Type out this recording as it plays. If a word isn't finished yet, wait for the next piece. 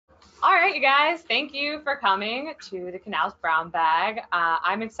right, you guys, thank you for coming to the Knauss Brown Bag.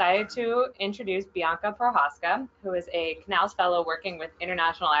 I'm excited to introduce Bianca Prohaska, who is a Knauss Fellow working with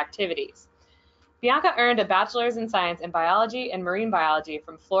international activities. Bianca earned a Bachelor's in Science in Biology and Marine Biology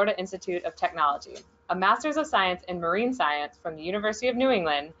from Florida Institute of Technology, a Master's of Science in Marine Science from the University of New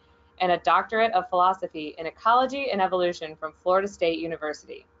England, and a Doctorate of Philosophy in Ecology and Evolution from Florida State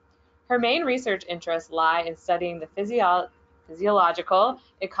University. Her main research interests lie in studying the physiological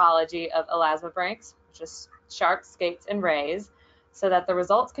ecology of elasmobranchs, which is sharks, skates, and rays, so that the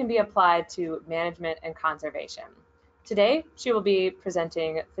results can be applied to management and conservation. Today, she will be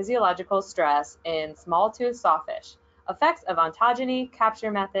presenting physiological stress in smalltooth sawfish, effects of ontogeny,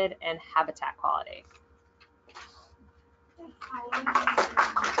 capture method, and habitat quality.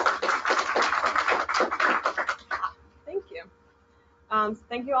 Thank you.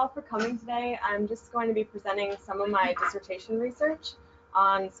 Thank you all for coming today. I'm just going to be presenting some of my dissertation research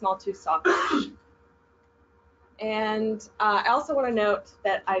on smalltooth sawfish. And I also want to note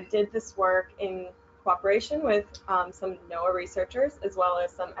that I did this work in cooperation with some NOAA researchers as well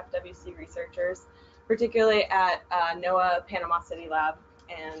as some FWC researchers, particularly at NOAA Panama City Lab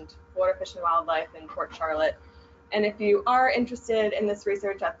and Florida Fish and Wildlife in Port Charlotte. And if you are interested in this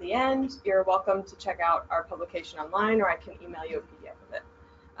research at the end, you're welcome to check out our publication online, or I can email you a PDF of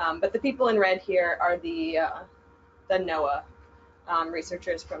it. But the people in red here are the NOAA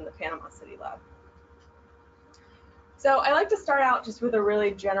researchers from the Panama City Lab. So I like to start out just with a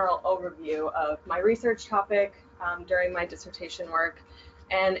really general overview of my research topic during my dissertation work,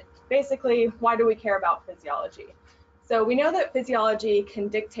 and basically, why do we care about physiology? So we know that physiology can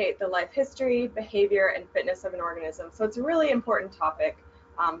dictate the life history, behavior, and fitness of an organism, so it's a really important topic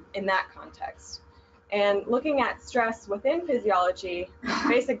in that context. And looking at stress within physiology, the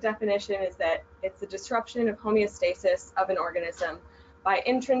basic definition is that it's a disruption of homeostasis of an organism by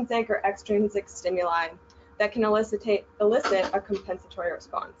intrinsic or extrinsic stimuli that can elicit a compensatory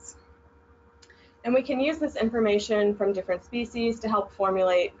response. And we can use this information from different species to help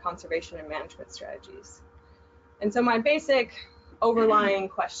formulate conservation and management strategies. And so my basic overlying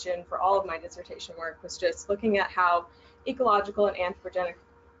question for all of my dissertation work was just looking at how ecological and anthropogenic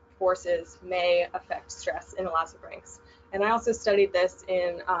forces may affect stress in elasmobranchs. And I also studied this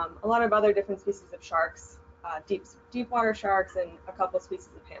in a lot of other different species of sharks, deep water sharks and a couple species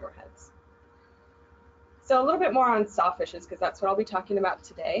of hammerheads. So a little bit more on sawfishes, because that's what I'll be talking about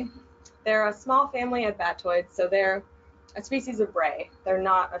today. They're a small family of batoids, so they're a species of ray. They're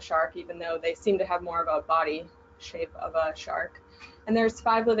not a shark, even though they seem to have more of a body shape of a shark. And there's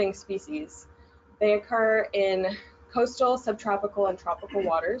 5 living species. They occur in coastal, subtropical, and tropical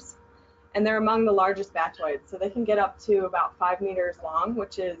waters, and they're among the largest batoids. So they can get up to about 5 meters long,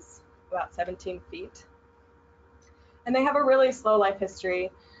 which is about 17 feet. And they have a really slow life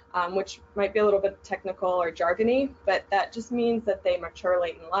history, which might be a little bit technical or jargony, but that just means that they mature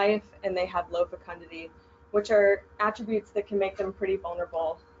late in life and they have low fecundity, which are attributes that can make them pretty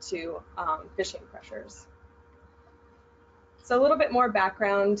vulnerable to fishing pressures. So a little bit more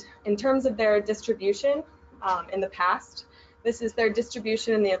background in terms of their distribution in the past. This is their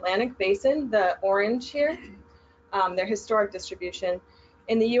distribution in the Atlantic Basin, the orange here, their historic distribution.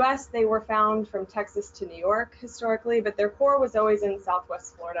 In the US, they were found from Texas to New York historically, but their core was always in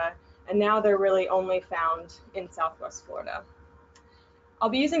Southwest Florida, and now they're really only found in Southwest Florida. I'll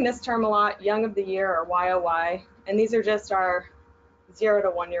be using this term a lot, young of the year or YOY, and these are just our 0 to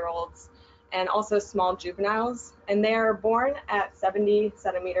 1 year olds and also small juveniles, and they are born at 70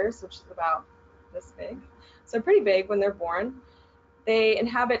 centimeters, which is about this big, so pretty big when they're born. They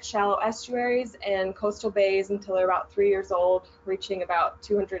inhabit shallow estuaries and coastal bays until they're about 3 years old, reaching about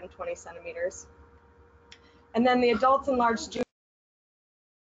 220 centimeters. And then the adults and large juveniles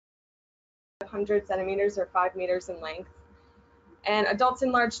 100 centimeters or 5 meters in length. And adults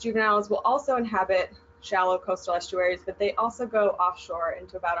and large juveniles will also inhabit shallow coastal estuaries, but they also go offshore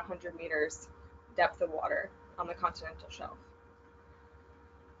into about 100 meters depth of water on the continental shelf.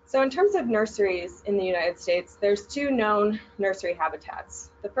 So in terms of nurseries in the United States, there's 2 known nursery habitats.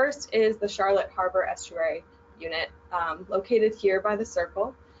 The first is the Charlotte Harbor Estuary Unit, located here by the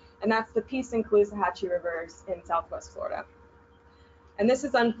circle, and that's the Peace and Caloosahatchee Rivers in Southwest Florida. And this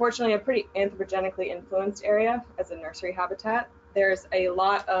is unfortunately a pretty anthropogenically influenced area as a nursery habitat. There's a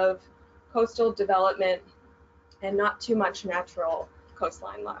lot of coastal development and not too much natural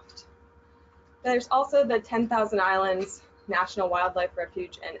coastline left. There's also the 10,000 Islands National Wildlife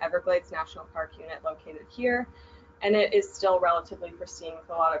Refuge and Everglades National Park unit located here, and it is still relatively pristine with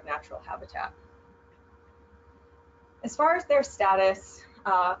a lot of natural habitat. As far as their status,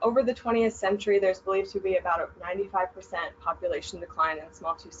 over the 20th century, there's believed to be about a 95% population decline in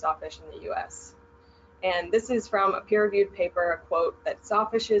smalltooth sawfish in the US. And this is from a peer-reviewed paper, a quote, that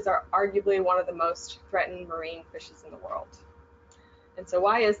sawfishes are arguably one of the most threatened marine fishes in the world. And so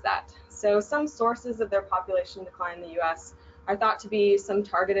why is that? So some sources of their population decline in the US are thought to be some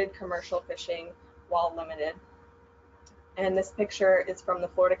targeted commercial fishing while limited. And this picture is from the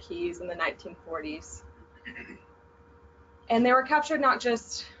Florida Keys in the 1940s. And they were captured not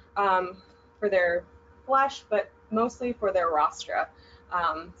just for their flesh, but mostly for their rostra.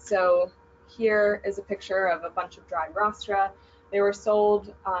 So here is a picture of a bunch of dried rostra. They were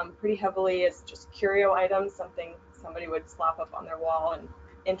sold pretty heavily as just curio items, something somebody would slap up on their wall, an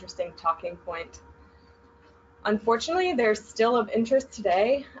interesting talking point. Unfortunately, they're still of interest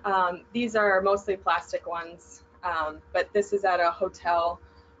today. These are mostly plastic ones, but this is at a hotel,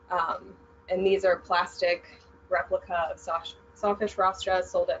 and these are plastic replica of sawfish rostra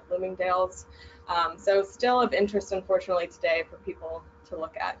sold at Bloomingdale's. So still of interest, unfortunately, today for people to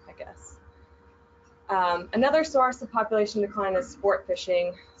look at, I guess. Another source of population decline is sport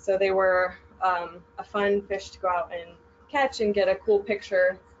fishing. So they were a fun fish to go out and catch and get a cool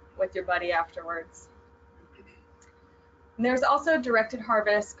picture with your buddy afterwards. And there's also directed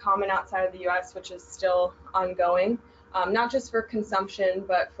harvest common outside of the US, which is still ongoing, not just for consumption,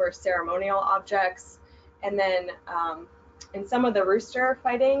 but for ceremonial objects. And then in some of the rooster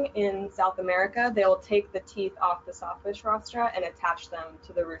fighting in South America, they will take the teeth off the sawfish rostra and attach them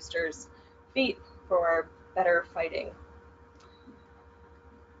to the rooster's feet for better fighting.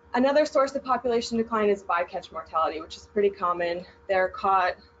 Another source of population decline is bycatch mortality, which is pretty common. They're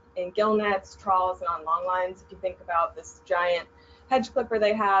caught in gill nets, trawls, and on long lines. If you think about this giant hedge clipper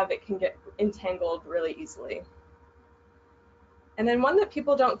they have, it can get entangled really easily. And then one that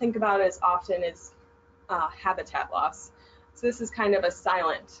people don't think about as often is habitat loss. So this is kind of a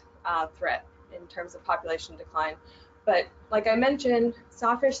silent threat in terms of population decline. But like I mentioned,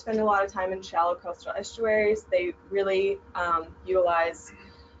 sawfish spend a lot of time in shallow coastal estuaries. They really utilize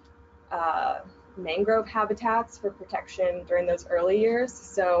mangrove habitats for protection during those early years.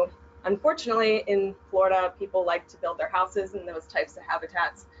 So unfortunately, in Florida, people like to build their houses in those types of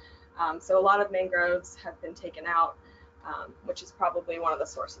habitats. So a lot of mangroves have been taken out, which is probably one of the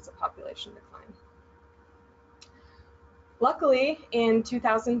sources of population decline. Luckily, in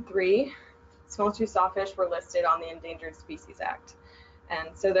 2003, smalltooth sawfish were listed on the Endangered Species Act. And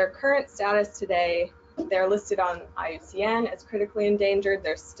so their current status today, they're listed on IUCN as critically endangered.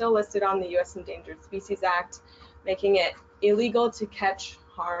 They're still listed on the U.S. Endangered Species Act, making it illegal to catch,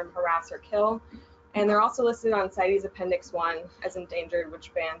 harm, harass, or kill. And they're also listed on CITES Appendix 1 as endangered,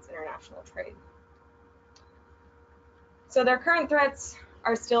 which bans international trade. So their current threats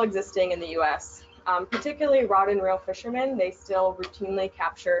are still existing in the U.S. Particularly rod and reel fishermen, they still routinely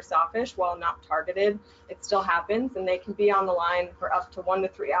capture sawfish while not targeted. It still happens, and they can be on the line for up to 1 to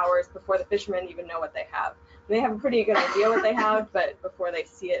 3 hours before the fishermen even know what they have. And they have a pretty good idea what they have, but before they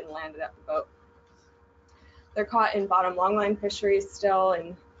see it and land it at the boat. They're caught in bottom longline fisheries still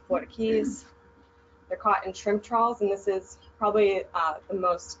in Florida Keys. They're caught in shrimp trawls, and this is probably the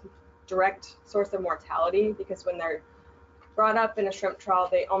most direct source of mortality, because when they're brought up in a shrimp trawl,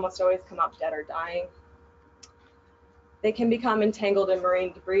 they almost always come up dead or dying. They can become entangled in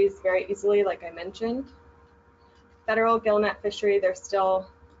marine debris very easily, like I mentioned. Federal gillnet fishery, there still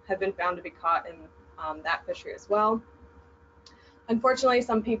have been found to be caught in that fishery as well. Unfortunately,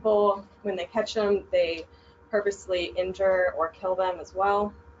 some people, when they catch them, they purposely injure or kill them as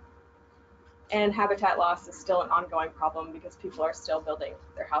well. And habitat loss is still an ongoing problem because people are still building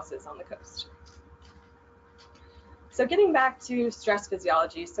their houses on the coast. So getting back to stress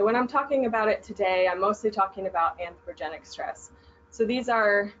physiology, so when I'm talking about it today, I'm mostly talking about anthropogenic stress. So these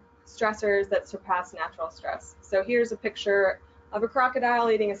are stressors that surpass natural stress. So here's a picture of a crocodile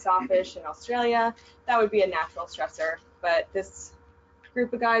eating a sawfish in Australia. That would be a natural stressor, but this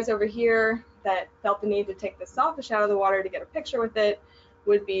group of guys over here that felt the need to take the sawfish out of the water to get a picture with it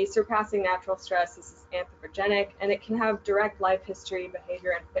would be surpassing natural stress. This is anthropogenic, and it can have direct life history,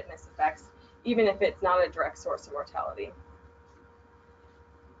 behavior, and fitness effects, even if it's not a direct source of mortality.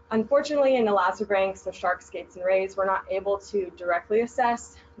 Unfortunately, in elasmobranchs, so sharks, skates, and rays, we're not able to directly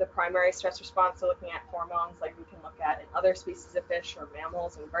assess the primary stress response, so looking at hormones like we can look at in other species of fish or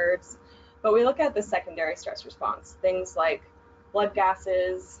mammals and birds. But we look at the secondary stress response, things like blood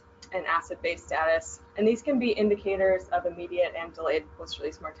gases and acid-base status, and these can be indicators of immediate and delayed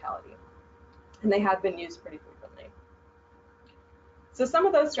post-release mortality. And they have been used pretty frequently. So some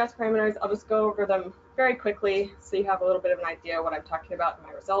of those stress parameters, I'll just go over them very quickly so you have a little bit of an idea what I'm talking about in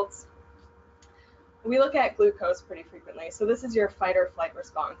my results. we look at glucose pretty frequently. So this is your fight or flight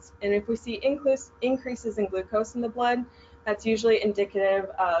response. And if we see increases in glucose in the blood, that's usually indicative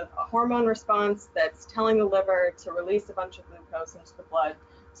of a hormone response that's telling the liver to release a bunch of glucose into the blood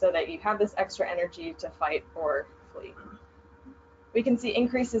so that you have this extra energy to fight or flee. We can see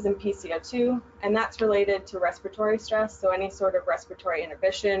increases in PCO2, and that's related to respiratory stress. So any sort of respiratory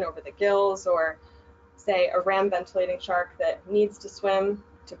inhibition over the gills, or say a ram ventilating shark that needs to swim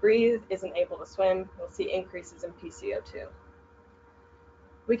to breathe, isn't able to swim, we'll see increases in PCO2.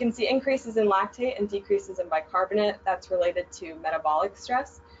 We can see increases in lactate and decreases in bicarbonate. That's related to metabolic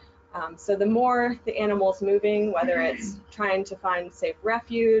stress. So the more the animal's moving, whether it's trying to find safe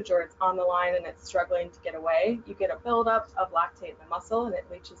refuge or it's on the line and it's struggling to get away, you get a buildup of lactate in the muscle and it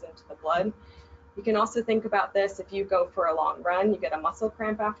leaches into the blood. You can also think about this if you go for a long run, you get a muscle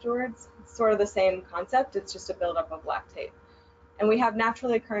cramp afterwards. It's sort of the same concept, it's just a buildup of lactate. And we have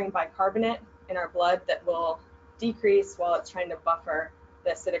naturally occurring bicarbonate in our blood that will decrease while it's trying to buffer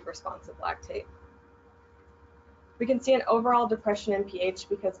the acidic response of lactate. We can see an overall depression in pH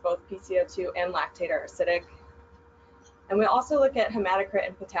because both PCO2 and lactate are acidic. And we also look at hematocrit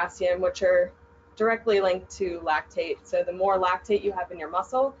and potassium, which are directly linked to lactate. So the more lactate you have in your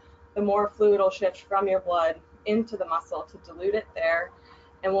muscle, the more fluid will shift from your blood into the muscle to dilute it there.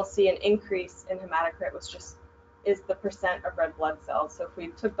 And we'll see an increase in hematocrit, which just is the percent of red blood cells. So if we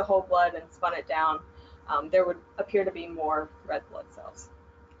took the whole blood and spun it down, there would appear to be more red blood cells.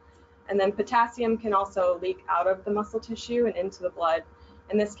 And then potassium can also leak out of the muscle tissue and into the blood,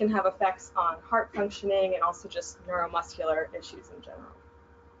 and this can have effects on heart functioning and also just neuromuscular issues in general.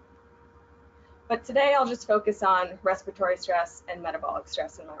 But today I'll just focus on respiratory stress and metabolic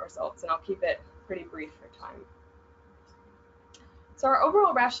stress in my results, and I'll keep it pretty brief for time. So our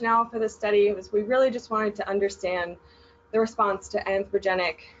overall rationale for this study was we really just wanted to understand the response to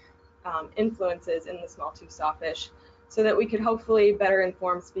anthropogenic influences in the smalltooth sawfish so that we could hopefully better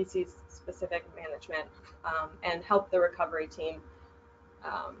inform species-specific management and help the recovery team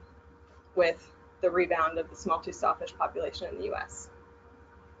with the rebound of the smalltooth sawfish population in the US.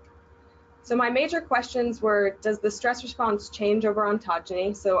 So my major questions were, does the stress response change over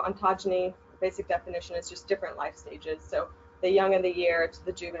ontogeny? So ontogeny, basic definition, is just different life stages. So the young of the year to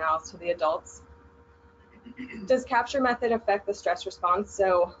the juveniles to the adults. Does capture method affect the stress response?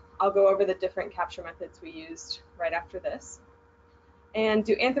 So I'll go over the different capture methods we used right after this. And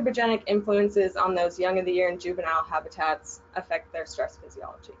do anthropogenic influences on those young of the year and juvenile habitats affect their stress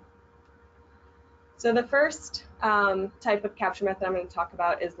physiology? So the first type of capture method I'm going to talk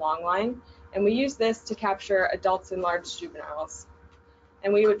about is longline, and we use this to capture adults and large juveniles.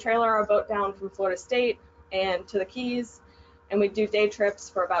 And we would trailer our boat down from Florida State and to the Keys, and we'd do day trips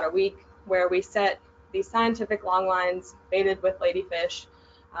for about a week where we set these scientific longlines baited with ladyfish,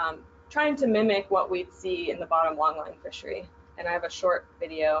 trying to mimic what we'd see in the bottom longline fishery. And I have a short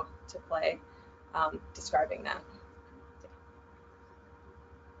video to play describing that.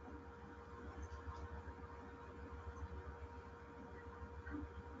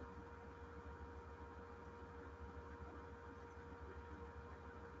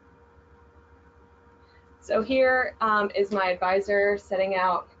 So here is my advisor setting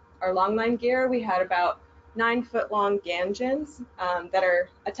out our longline gear. We had about 9-foot-long gangins that are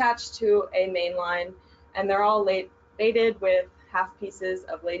attached to a main line, and they're all baited with half pieces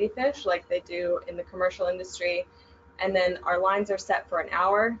of ladyfish like they do in the commercial industry. And then our lines are set for an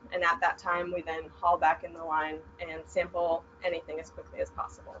hour, and at that time we then haul back in the line and sample anything as quickly as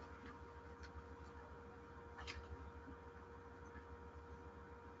possible.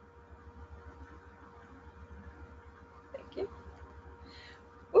 Thank you.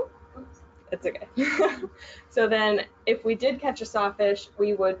 It's okay. So then if we did catch a sawfish,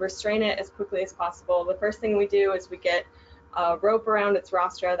 we would restrain it as quickly as possible. The first thing we do is we get a rope around its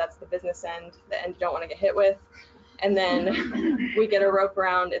rostra, that's the business end, the end you don't want to get hit with. And then we get a rope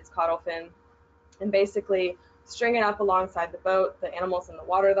around its caudal fin and basically string it up alongside the boat. The animal's in the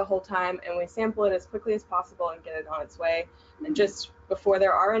water the whole time, and we sample it as quickly as possible and get it on its way. And just before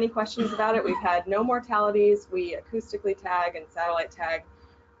there are any questions about it, we've had no mortalities. We acoustically tag and satellite tag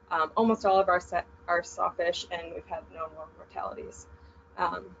almost all of our sawfish, and we've had no more mortalities.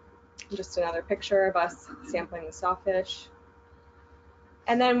 Just another picture of us sampling the sawfish.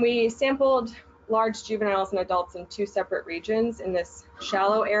 And then we sampled large juveniles and adults in 2 separate regions in this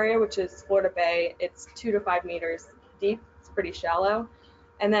shallow area, which is Florida Bay. It's 2 to 5 meters deep. It's pretty shallow.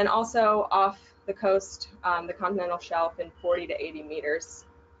 And then also off the coast, the continental shelf in 40 to 80 meters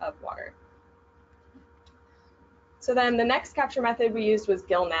of water. So then the next capture method we used was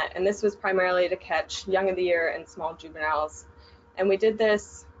gill net, and this was primarily to catch young of the year and small juveniles. And we did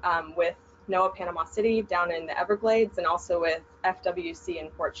this with NOAA Panama City down in the Everglades, and also with FWC in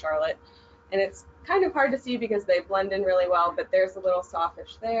Port Charlotte. And it's kind of hard to see because they blend in really well, but there's a little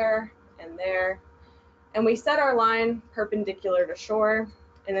sawfish there and there. And we set our line perpendicular to shore,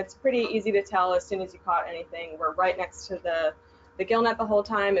 and it's pretty easy to tell as soon as you caught anything. We're right next to the gill net the whole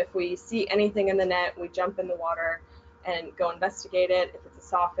time. If we see anything in the net, we jump in the water and go investigate it. If it's a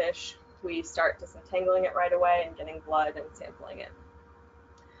sawfish, we start disentangling it right away and getting blood and sampling it.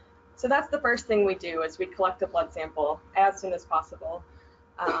 So that's the first thing we do, is we collect a blood sample as soon as possible.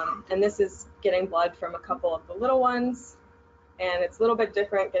 And this is getting blood from a couple of the little ones, and it's a little bit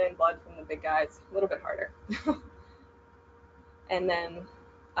different getting blood from the big guys, a little bit harder. And then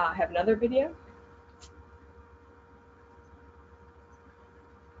I have another video.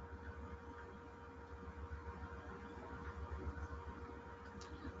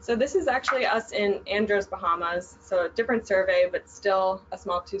 So this is actually us in Andros, Bahamas. So a different survey, but still a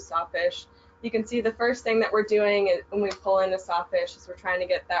small-tooth sawfish. You can see the first thing that we're doing is when we pull in a sawfish is we're trying to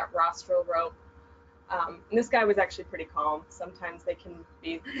get that rostral rope. And this guy was actually pretty calm. Sometimes they can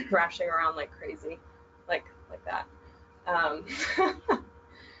be thrashing around like crazy, like that.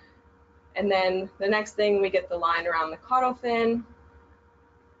 And then the next thing, we get the line around the caudal fin.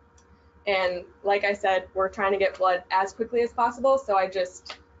 And like I said, we're trying to get blood as quickly as possible, so I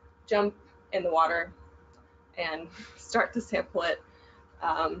just jump in the water and start to sample it.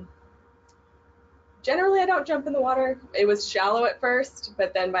 Generally, I don't jump in the water. It was shallow at first,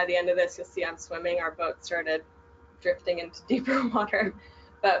 but then by the end of this, you'll see I'm swimming. Our boat started drifting into deeper water.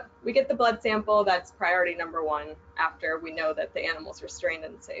 But we get the blood sample. That's priority number one after we know that the animal's restrained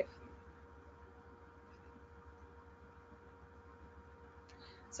and safe.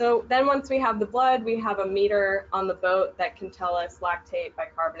 So then once we have the blood, we have a meter on the boat that can tell us lactate,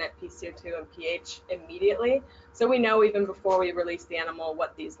 bicarbonate, PCO2, and pH immediately. So we know even before we release the animal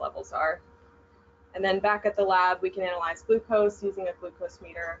what these levels are. And then back at the lab, we can analyze glucose using a glucose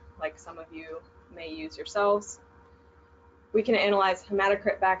meter, like some of you may use yourselves. We can analyze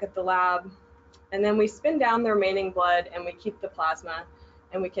hematocrit back at the lab, and then we spin down the remaining blood and we keep the plasma,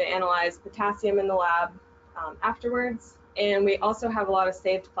 and we can analyze potassium in the lab afterwards. And we also have a lot of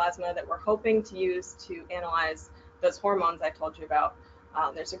saved plasma that we're hoping to use to analyze those hormones I told you about.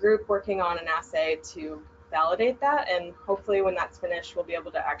 There's a group working on an assay to validate that, and hopefully when that's finished, we'll be able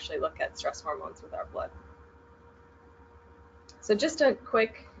to actually look at stress hormones with our blood. So just a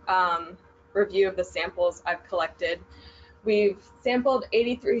quick review of the samples I've collected. We've sampled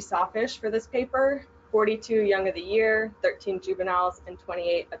 83 sawfish for this paper, 42 young of the year, 13 juveniles, and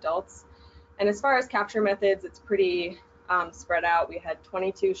 28 adults. And as far as capture methods, it's pretty spread out. We had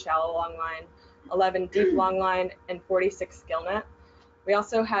 22 shallow longline, 11 deep longline, and 46 gill net. We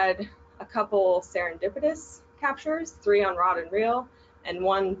also had a couple serendipitous captures, 3 on rod and reel, and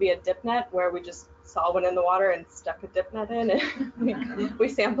 1 via dip net, where we just saw one in the water and stuck a dip net in, and we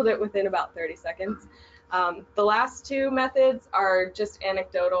sampled it within about 30 seconds. The last 2 methods are just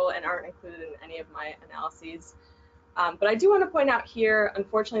anecdotal and aren't included in any of my analyses. But I do want to point out here,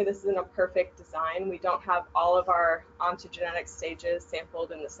 unfortunately, this isn't a perfect design. We don't have all of our ontogenetic stages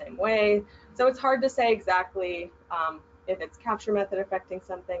sampled in the same way. So it's hard to say exactly if it's capture method affecting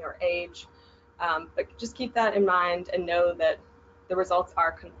something or age. But just keep that in mind and know that the results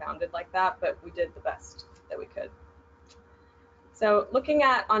are confounded like that, but we did the best that we could. So looking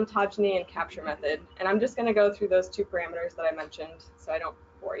at ontogeny and capture method, and I'm just going to go through those 2 parameters that I mentioned so I don't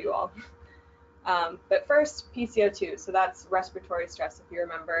bore you all. But first, PCO2, so that's respiratory stress, if you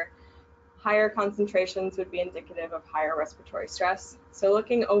remember. Higher concentrations would be indicative of higher respiratory stress. So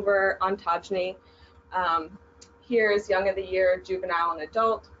looking over ontogeny, here is young of the year, juvenile, and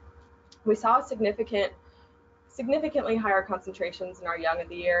adult. We saw significantly higher concentrations in our young of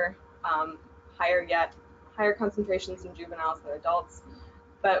the year, higher concentrations in juveniles than adults.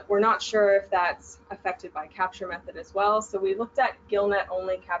 But we're not sure if that's affected by capture method as well. So we looked at gill net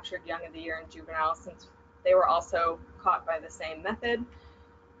only captured young of the year and juveniles, since they were also caught by the same method.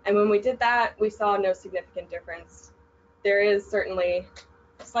 And when we did that, we saw no significant difference. There is certainly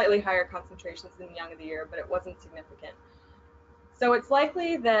slightly higher concentrations in young of the year, but it wasn't significant. So it's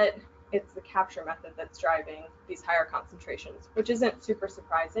likely that it's the capture method that's driving these higher concentrations, which isn't super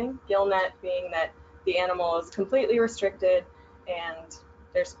surprising. Gill net being that the animal is completely restricted and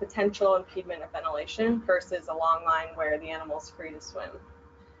there's potential impediment of ventilation versus a long line where the animal's free to swim.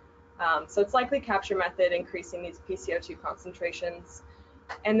 So it's likely capture method increasing these PCO2 concentrations.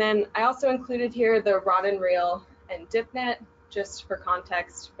 And then I also included here the rod and reel and dip net, just for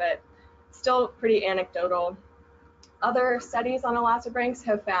context, but still pretty anecdotal. Other studies on elasmobranchs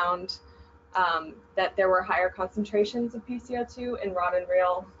have found that there were higher concentrations of PCO2 in rod and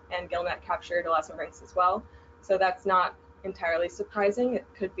reel and gillnet captured elasmobranchs as well. So that's not entirely surprising. It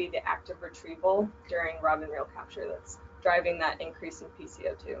could be the active retrieval during rod and reel capture that's driving that increase in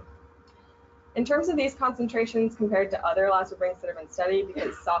PCO2. In terms of these concentrations compared to other elasmobranchs that have been studied,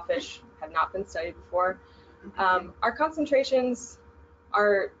 because sawfish have not been studied before, our concentrations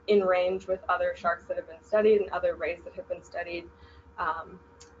are in range with other sharks that have been studied and other rays that have been studied.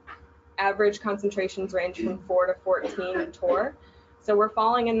 Average concentrations range from 4 to 14 in TOR. So we're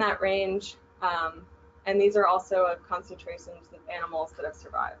falling in that range, and these are also of concentrations of animals that have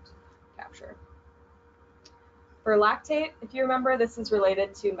survived capture. For lactate, if you remember, this is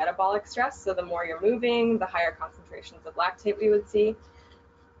related to metabolic stress. So the more you're moving, the higher concentrations of lactate we would see.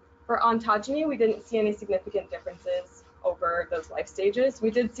 For ontogeny, we didn't see any significant differences over those life stages. We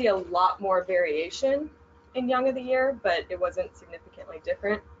did see a lot more variation in young of the year, but it wasn't significantly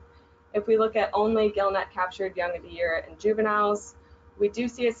different. If we look at only gillnet captured young of the year and juveniles, we do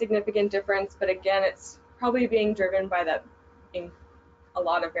see a significant difference, but again, it's probably being driven by that a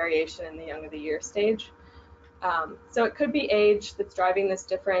lot of variation in the young of the year stage. So it could be age that's driving this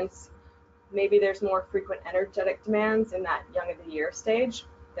difference. Maybe there's more frequent energetic demands in that young of the year stage.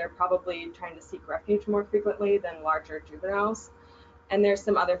 They're probably trying to seek refuge more frequently than larger juveniles. And there's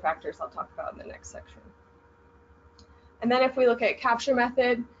some other factors I'll talk about in the next section. And then if we look at capture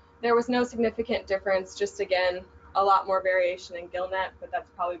method, there was no significant difference, just again, a lot more variation in gillnet, but that's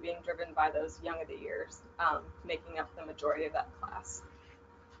probably being driven by those young of the years, making up the majority of that class.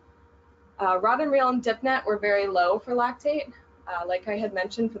 Rod and reel and dipnet were very low for lactate. Like I had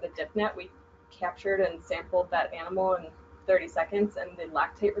mentioned, for the dipnet, we captured and sampled that animal in 30 seconds, and the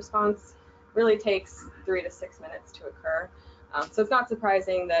lactate response really takes 3 to 6 minutes to occur. So it's not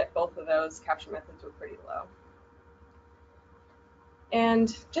surprising that both of those capture methods were pretty low.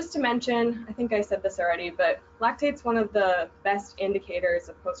 And just to mention, I think I said this already, but lactate's one of the best indicators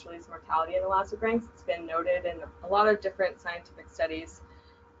of post-release mortality in elasmobranchs. It's been noted in a lot of different scientific studies.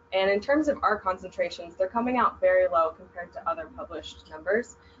 And in terms of our concentrations, they're coming out very low compared to other published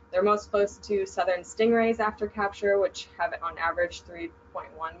numbers. They're most close to southern stingrays after capture, which have on average 3.1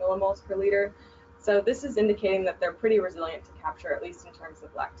 millimoles per liter. So this is indicating that they're pretty resilient to capture, at least in terms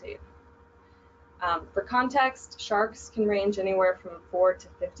of lactate. For context, sharks can range anywhere from 4 to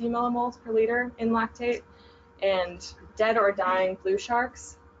 50 millimoles per liter in lactate, and dead or dying blue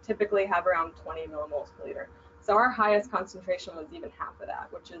sharks typically have around 20 millimoles per liter. So our highest concentration was even half of that,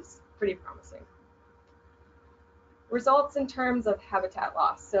 which is pretty promising. Results in terms of habitat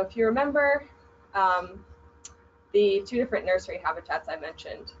loss. So if you remember the 2 different nursery habitats I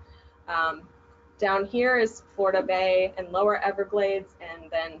mentioned, down here is Florida Bay and Lower Everglades, and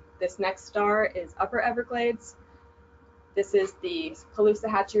then this next star is Upper Everglades. This is the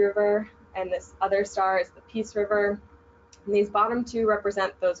Caloosahatchee River, and this other star is the Peace River. And these bottom 2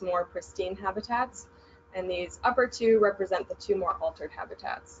 represent those more pristine habitats, and these upper 2 represent the 2 more altered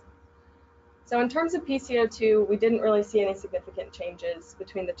habitats. So in terms of PCO2, we didn't really see any significant changes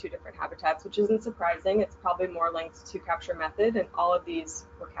between the 2 different habitats, which isn't surprising. It's probably more linked to capture method, and all of these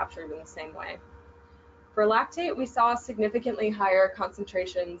were captured in the same way. For lactate, we saw significantly higher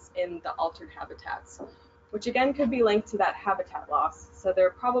concentrations in the altered habitats, which again could be linked to that habitat loss. So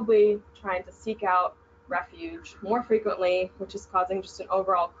they're probably trying to seek out refuge more frequently, which is causing just an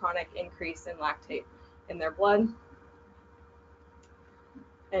overall chronic increase in lactate in their blood.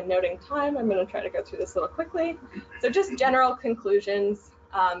 And noting time, I'm going to try to go through this a little quickly. So just general conclusions.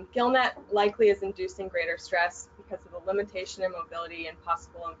 Gillnet likely is inducing greater stress because of the limitation in mobility and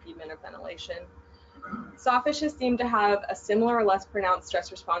possible impediment of ventilation. Sawfishes seem to have a similar or less pronounced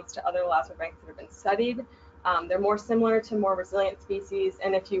stress response to other elasmobranchs that have been studied. They're more similar to more resilient species,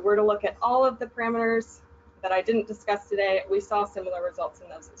 and if you were to look at all of the parameters that I didn't discuss today, we saw similar results in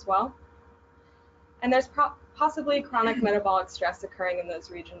those as well. And there's possibly chronic metabolic stress occurring in those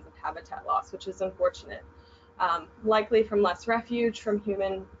regions of habitat loss, which is unfortunate, likely from less refuge from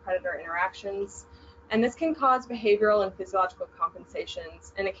human-predator interactions. And this can cause behavioral and physiological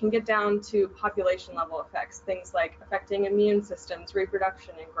compensations, and it can get down to population level effects, things like affecting immune systems,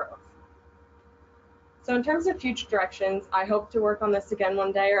 reproduction, and growth. So in terms of future directions, I hope to work on this again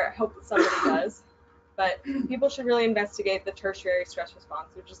one day, or I hope that somebody does, but people should really investigate the tertiary stress response,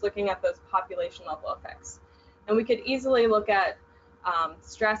 which is looking at those population level effects. And we could easily look at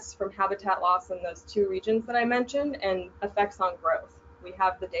stress from habitat loss in those 2 regions that I mentioned and effects on growth. We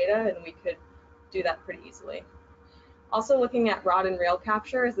have the data, and we could do that pretty easily. Also looking at rod and reel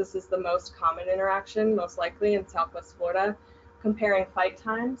capture, as this is the most common interaction, most likely in Southwest Florida, comparing fight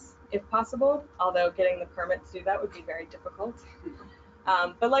times if possible, although getting the permit to do that would be very difficult.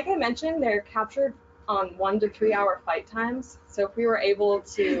 But like I mentioned, they're captured on 1 to 3 hour fight times. So if we were able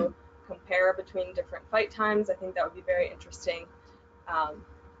to compare between different fight times, I think that would be very interesting,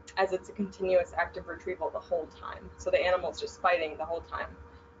 as it's a continuous active retrieval the whole time. So the animal's just fighting the whole time.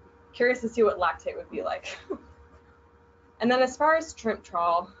 Curious to see what lactate would be like. And then as far as shrimp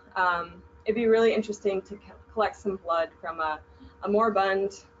trawl, it'd be really interesting to collect some blood from a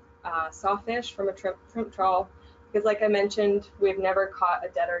moribund sawfish from a shrimp trawl, because like I mentioned, we've never caught a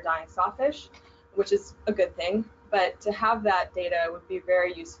dead or dying sawfish, which is a good thing, but to have that data would be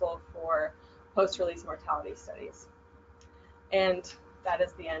very useful for post-release mortality studies. And that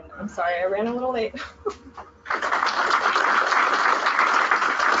is the end. I'm sorry, I ran a little late.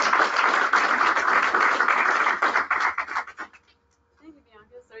 Thank you,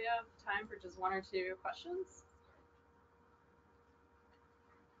 Bianca. So we have time for just 1 or 2 questions.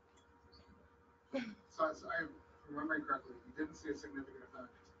 So as I remember correctly, you didn't see a significant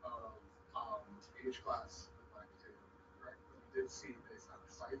effect of age class with lactate, correct? But you did see based on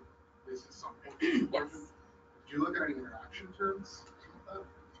site, based on some margin. Yes. Did you look at any interaction terms with that?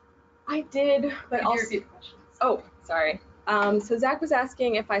 I did, but Could you also, repeat the questions? oh, sorry. So Zach was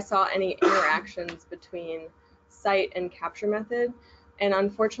asking if I saw any interactions between site and capture method. And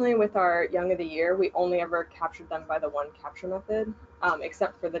unfortunately, with our young of the year, we only ever captured them by the one capture method,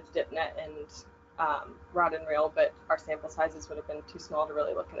 except for the dip net and rod and reel, but our sample sizes would have been too small to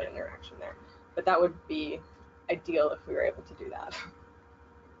really look at an interaction there. But that would be ideal if we were able to do that.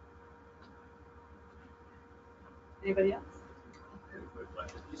 Anybody else? I have a quick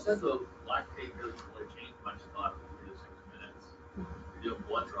question. You said the lactate doesn't really change much about 4 to 6 minutes. You do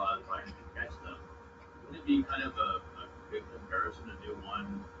blood draws, I can catch them. Wouldn't it be kind of a good comparison to do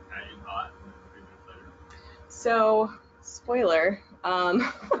one hanging hot and then 3 minutes later? So, spoiler,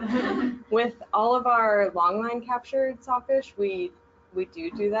 with all of our longline captured sawfish, we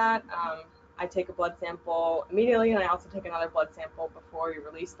do that. I take a blood sample immediately, and I also take another blood sample before we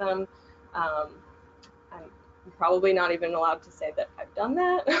release them. I'm probably not even allowed to say that I've done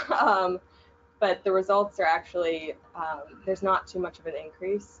that, but the results are actually, there's not too much of an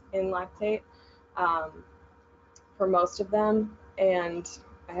increase in lactate for most of them. And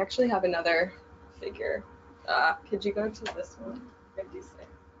I actually have another figure. Could you go to this one? 56.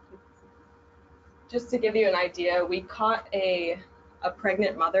 Just to give you an idea, we caught a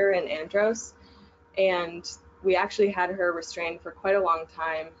pregnant mother in Andros, and we actually had her restrained for quite a long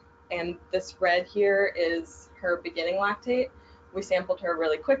time. And this red here is her beginning lactate. We sampled her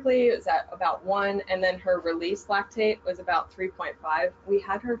really quickly. It was at about 1, and then her release lactate was about 3.5. We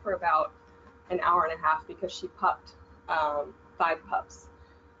had her for about an hour and a half because she pupped 5 pups.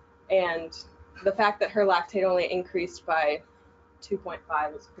 And the fact that her lactate only increased by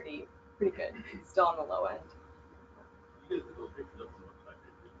 2.5 is pretty good. It's still on the low end. You guys put those pictures up on the website,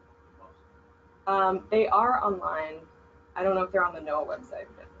 did you? They are online. I don't know if they're on the NOAA website,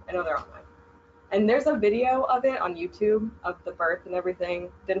 but I know they're online. And there's a video of it on YouTube of the birth and everything.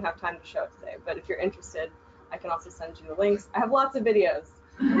 Didn't have time to show it today, but if you're interested, I can also send you the links. I have lots of videos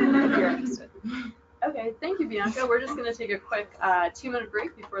if you're interested. Okay, thank you, Bianca. We're just going to take a quick 2-minute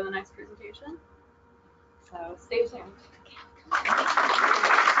break before the next presentation. So stay tuned.